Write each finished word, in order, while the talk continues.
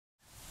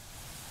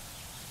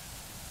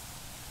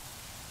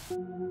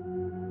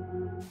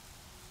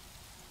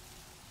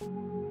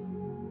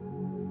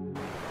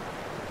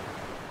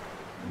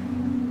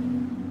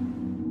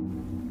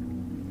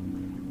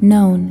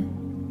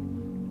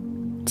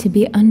Known, to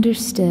be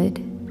understood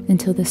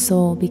until the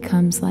soul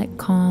becomes like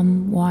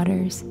calm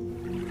waters,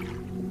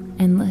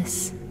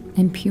 endless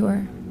and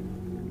pure.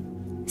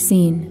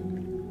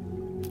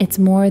 Seen, it's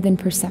more than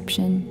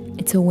perception,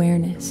 it's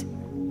awareness.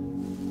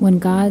 When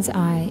God's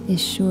eye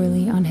is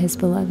surely on his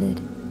beloved.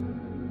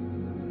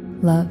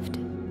 Loved,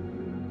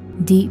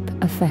 deep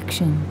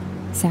affection,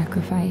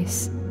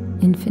 sacrifice,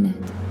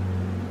 infinite.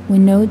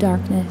 When no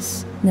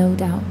darkness, no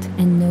doubt,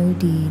 and no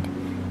deed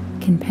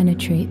can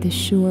penetrate the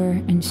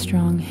sure and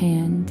strong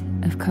hand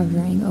of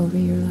covering over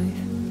your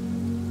life.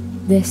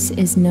 This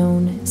is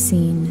known,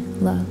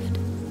 seen, loved,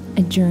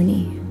 a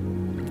journey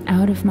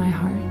out of my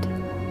heart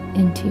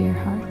into your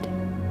heart.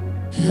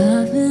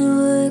 I've been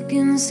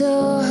working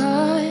so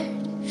hard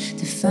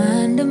to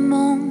find a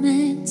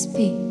moment's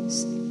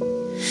peace,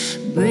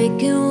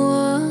 breaking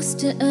walls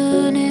to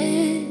earn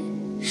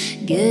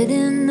it,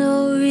 getting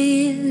no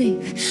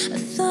relief. I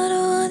thought I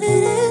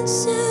wanted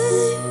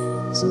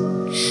answers,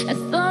 I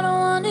thought I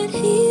wanted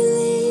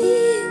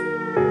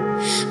healing,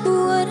 but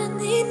what I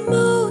need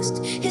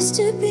most is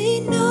to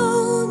be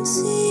known,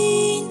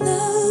 seen,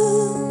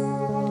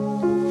 loved.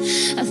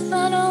 I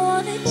thought I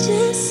wanted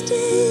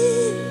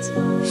justice,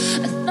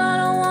 I thought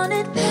I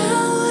wanted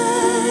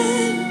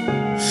power,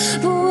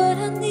 but what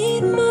I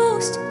need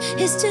most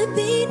is to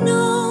be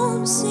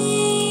known,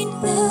 seen,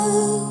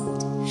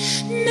 loved.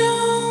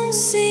 Known,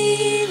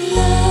 seen,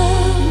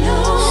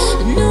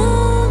 loved.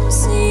 Known,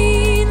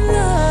 seen,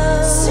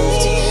 loved.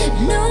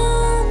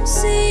 Known,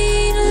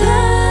 seen,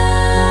 loved.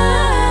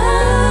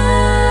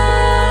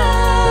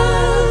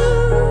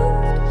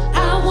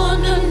 I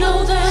wanna know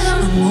that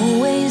I'm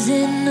always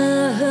in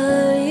a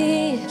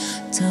hurry,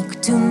 talk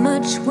too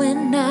much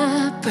when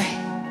I pray.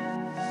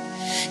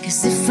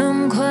 'Cause if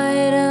I'm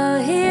quiet,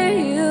 I'll hear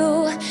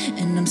you,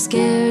 and I'm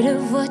scared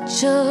of what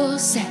you'll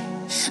say.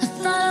 I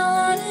thought I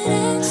wanted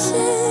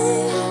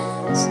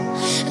answers,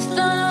 I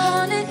thought I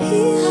wanted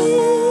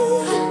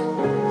healing,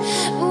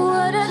 but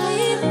what I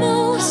need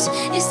most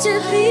is to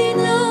be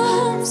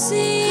known,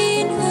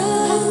 seen,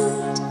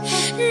 loved.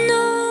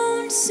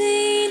 Known,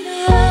 seen,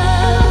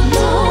 loved.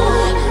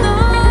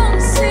 Known,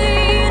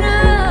 seen,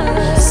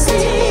 loved.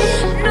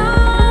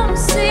 Known,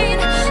 seen,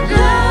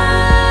 loved.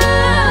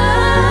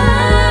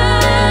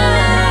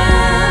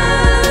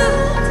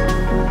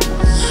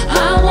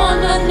 I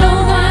wanna know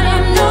that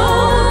I'm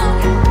known,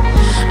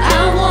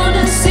 I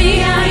wanna see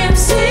I am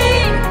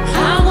seen,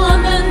 I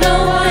wanna know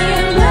I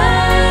am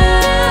loved.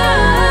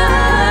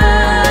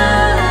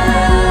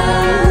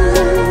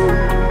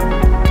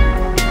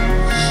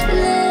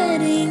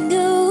 Letting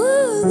go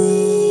of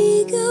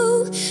ego,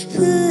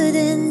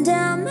 putting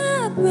down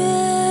my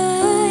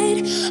pride,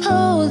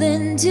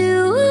 holding to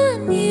a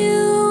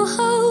new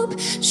hope,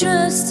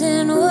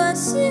 trusting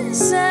what's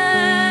inside.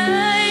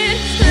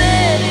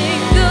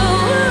 Letting go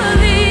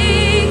of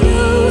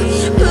ego,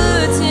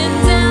 putting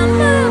down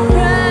my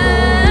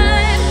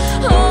pride,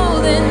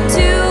 holding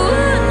to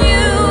a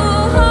new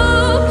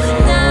hope.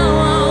 Now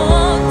I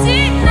won't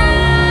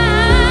deny.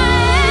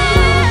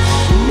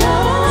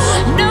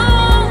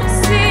 Known,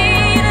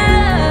 seen,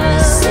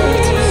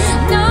 loved.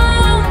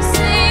 Known,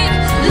 seen,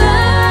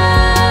 loved.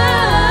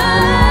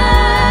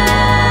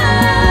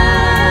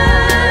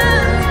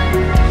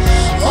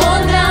 Oh,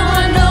 now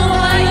I know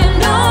I am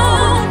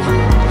known.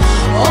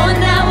 Oh,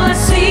 now I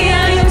see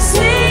I am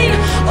seen.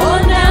 Oh,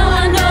 now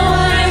I know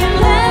I am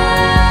loved.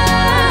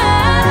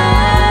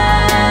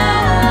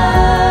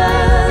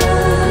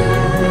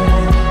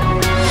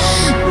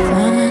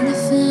 Finally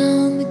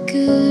found the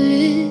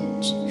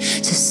courage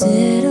to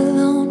sit